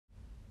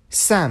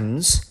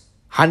Psalms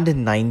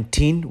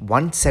 119,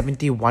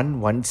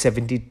 171,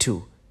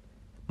 172.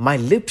 My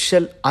lips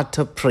shall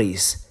utter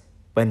praise,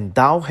 when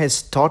thou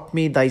hast taught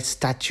me thy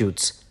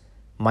statutes.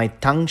 My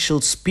tongue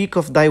shall speak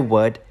of thy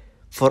word,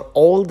 for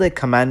all thy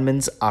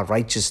commandments are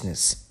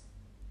righteousness.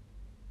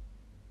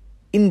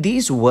 In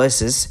these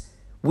verses,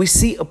 we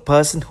see a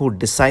person who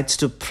decides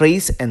to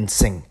praise and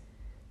sing.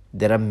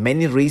 There are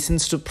many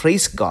reasons to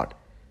praise God,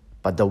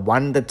 but the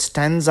one that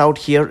stands out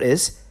here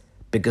is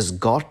because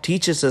God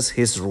teaches us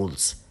His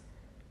rules.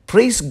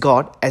 Praise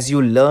God as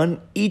you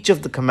learn each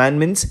of the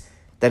commandments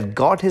that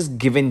God has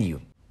given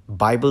you.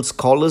 Bible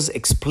scholars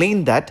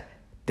explain that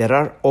there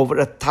are over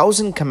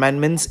 1,000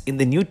 commandments in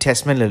the New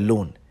Testament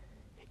alone.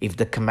 If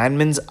the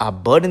commandments are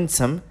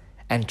burdensome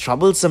and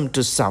troublesome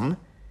to some,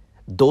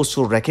 those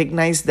who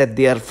recognize that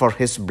they are for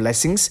His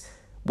blessings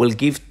will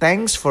give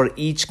thanks for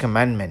each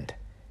commandment.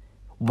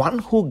 One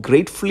who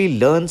gratefully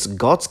learns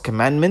God's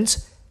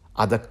commandments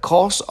are the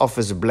cause of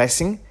His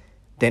blessing,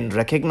 then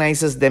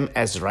recognizes them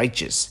as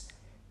righteous.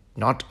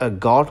 Not a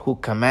God who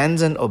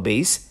commands and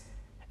obeys.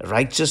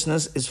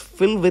 Righteousness is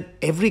filled with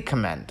every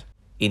command.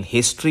 In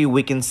history,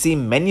 we can see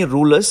many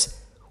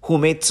rulers who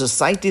made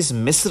societies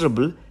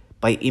miserable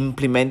by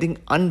implementing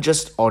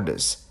unjust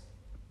orders.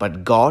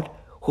 But God,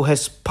 who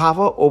has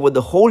power over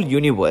the whole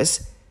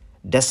universe,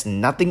 does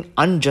nothing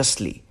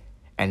unjustly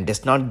and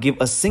does not give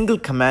a single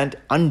command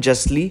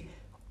unjustly,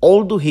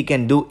 although He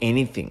can do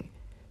anything.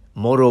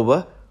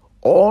 Moreover,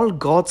 all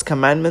God's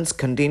commandments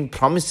contain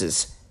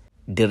promises,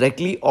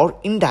 directly or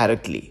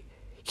indirectly.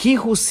 He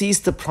who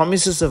sees the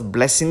promises of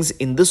blessings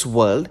in this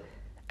world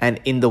and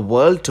in the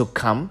world to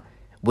come,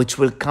 which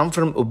will come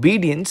from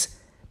obedience,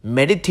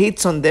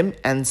 meditates on them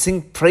and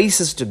sings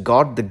praises to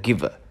God the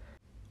giver.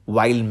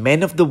 While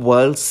men of the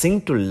world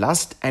sing to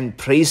lust and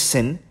praise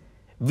sin,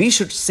 we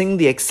should sing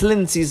the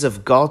excellencies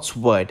of God's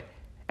word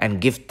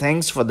and give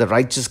thanks for the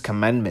righteous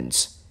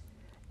commandments.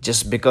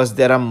 Just because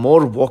there are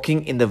more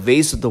walking in the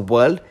ways of the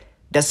world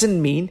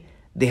doesn't mean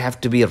they have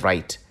to be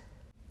right.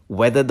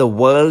 Whether the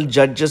world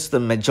judges the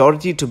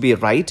majority to be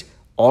right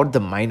or the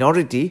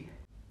minority,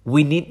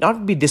 we need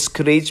not be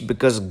discouraged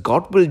because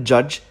God will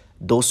judge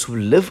those who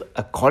live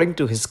according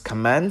to His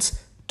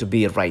commands to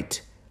be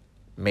right.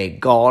 May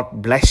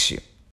God bless you.